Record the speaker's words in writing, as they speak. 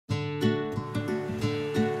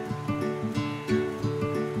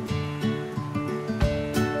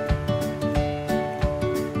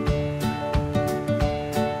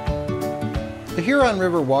The Huron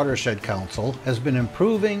River Watershed Council has been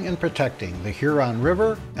improving and protecting the Huron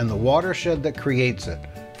River and the watershed that creates it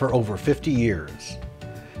for over 50 years.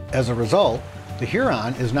 As a result, the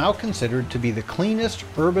Huron is now considered to be the cleanest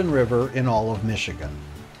urban river in all of Michigan.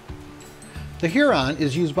 The Huron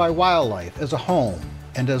is used by wildlife as a home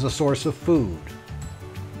and as a source of food.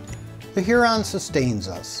 The Huron sustains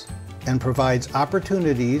us and provides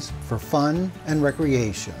opportunities for fun and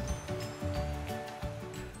recreation.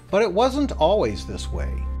 But it wasn't always this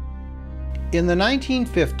way. In the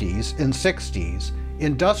 1950s and 60s,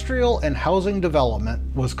 industrial and housing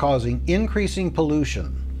development was causing increasing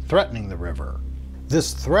pollution, threatening the river.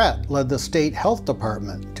 This threat led the state health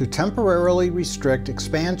department to temporarily restrict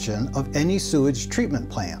expansion of any sewage treatment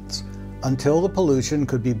plants until the pollution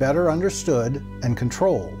could be better understood and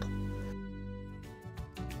controlled.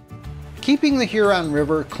 Keeping the Huron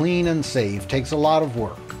River clean and safe takes a lot of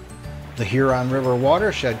work. The Huron River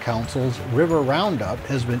Watershed Council's River Roundup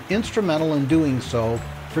has been instrumental in doing so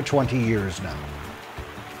for 20 years now.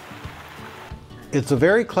 It's a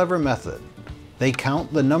very clever method. They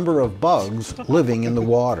count the number of bugs living in the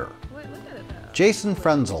water. Jason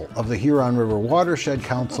Frenzel of the Huron River Watershed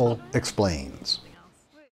Council explains.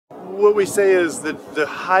 What we say is that the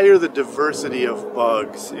higher the diversity of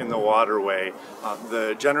bugs in the waterway,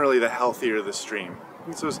 generally the healthier the stream.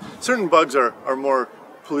 And so certain bugs are more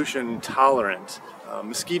pollution tolerant.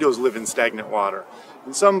 Mosquitoes live in stagnant water.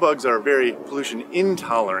 And some bugs are very pollution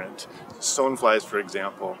intolerant, stoneflies for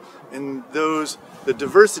example. And the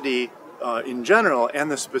diversity in general and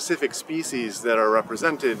the specific species that are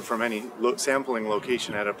represented from any sampling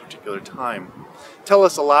location at a particular time tell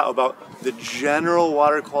us a lot about the general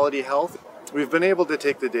water quality health. We've been able to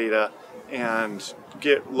take the data and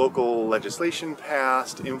get local legislation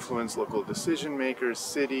passed, influence local decision makers,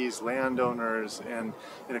 cities, landowners, and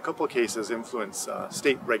in a couple of cases influence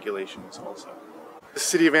state regulations also. The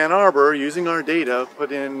City of Ann Arbor, using our data,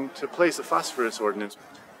 put into place a phosphorus ordinance.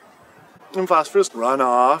 And phosphorus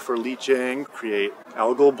runoff or leaching create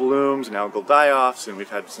algal blooms and algal die-offs, and we've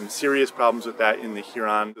had some serious problems with that in the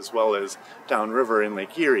Huron as well as downriver in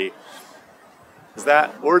Lake Erie.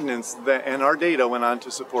 That ordinance and our data went on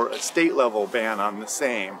to support a state-level ban on the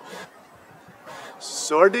same.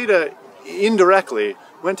 So our data indirectly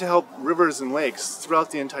went to help rivers and lakes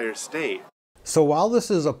throughout the entire state. So while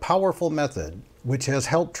this is a powerful method which has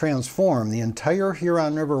helped transform the entire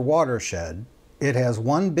Huron River watershed, it has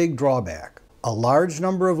one big drawback. A large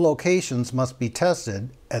number of locations must be tested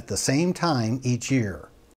at the same time each year.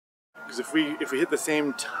 Because if we hit the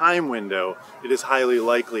same time window, it is highly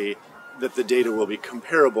likely that the data will be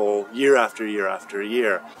comparable year after year after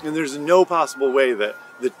year. And there's no possible way that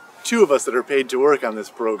the two of us that are paid to work on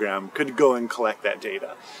this program could go and collect that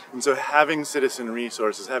data. And so having citizen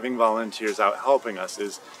resources, having volunteers out helping us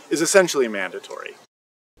is essentially mandatory.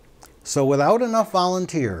 So without enough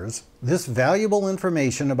volunteers, this valuable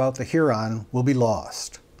information about the Huron will be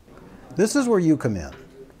lost. This is where you come in.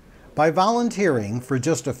 By volunteering for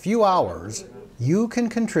just a few hours, you can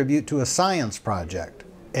contribute to a science project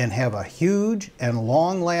and have a huge and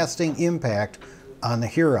long-lasting impact on the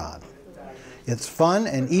Huron. It's fun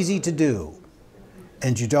and easy to do,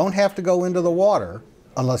 and you don't have to go into the water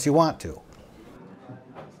unless you want to.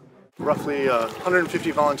 Roughly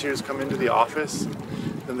 150 volunteers come into the office,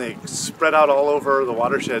 and they spread out all over the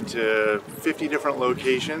watershed to 50 different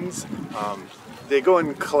locations. They go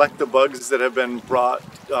and collect the bugs that have been brought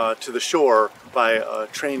to the shore by a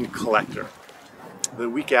trained collector. The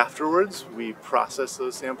week afterwards, we process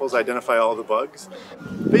those samples, identify all the bugs.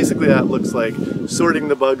 Basically, that looks like sorting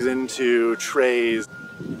the bugs into trays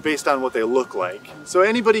based on what they look like. So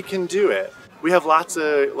anybody can do it. We have lots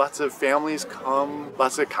of families come,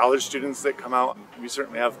 lots of college students that come out. We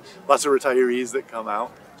certainly have lots of retirees that come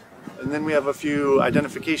out. And then we have a few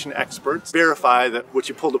identification experts verify that what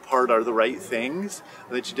you pulled apart are the right things,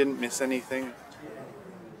 that you didn't miss anything.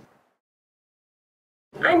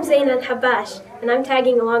 I'm Zainab Habash, and I'm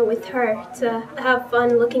tagging along with her to have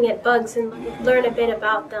fun looking at bugs and learn a bit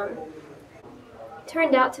about them. It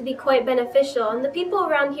turned out to be quite beneficial, and the people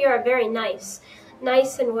around here are very nice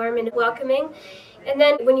and warm and welcoming. And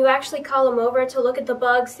then when you actually call them over to look at the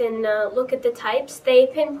bugs and look at the types, they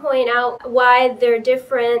pinpoint out why they're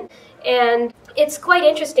different, and it's quite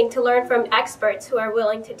interesting to learn from experts who are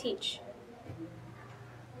willing to teach.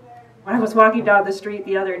 I was walking down the street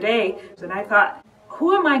the other day, and I thought,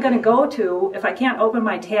 who am I going to go to if I can't open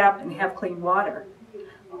my tap and have clean water?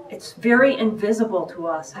 It's very invisible to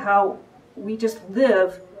us how we just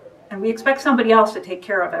live and we expect somebody else to take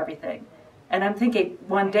care of everything. And I'm thinking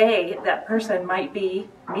one day that person might be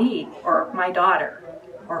me or my daughter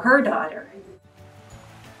or her daughter.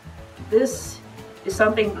 This is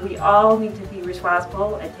something we all need to be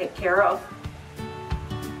responsible and take care of.